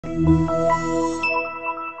We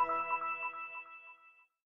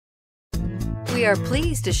are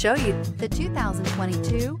pleased to show you the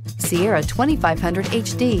 2022 Sierra 2500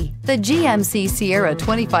 HD. The GMC Sierra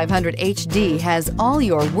 2500 HD has all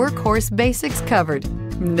your workhorse basics covered.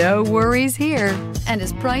 No worries here, and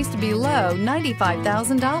is priced below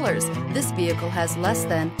 $95,000. This vehicle has less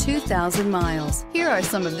than 2,000 miles. Here are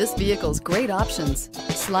some of this vehicle's great options: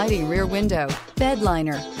 sliding rear window, bed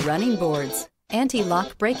liner, running boards,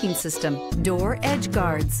 anti-lock braking system, door edge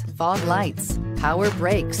guards, fog lights, power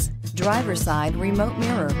brakes, driver's side remote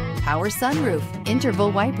mirror, power sunroof,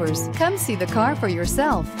 interval wipers. Come see the car for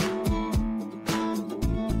yourself.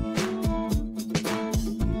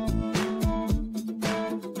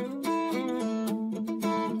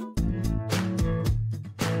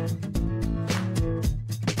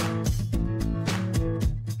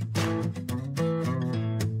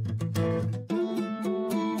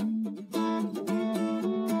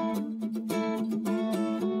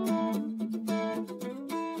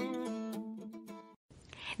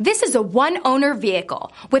 This is a one-owner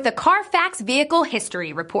vehicle with a Carfax Vehicle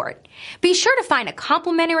History Report. Be sure to find a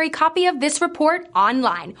complimentary copy of this report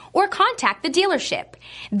online or contact the dealership.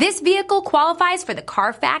 This vehicle qualifies for the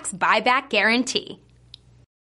Carfax Buyback Guarantee.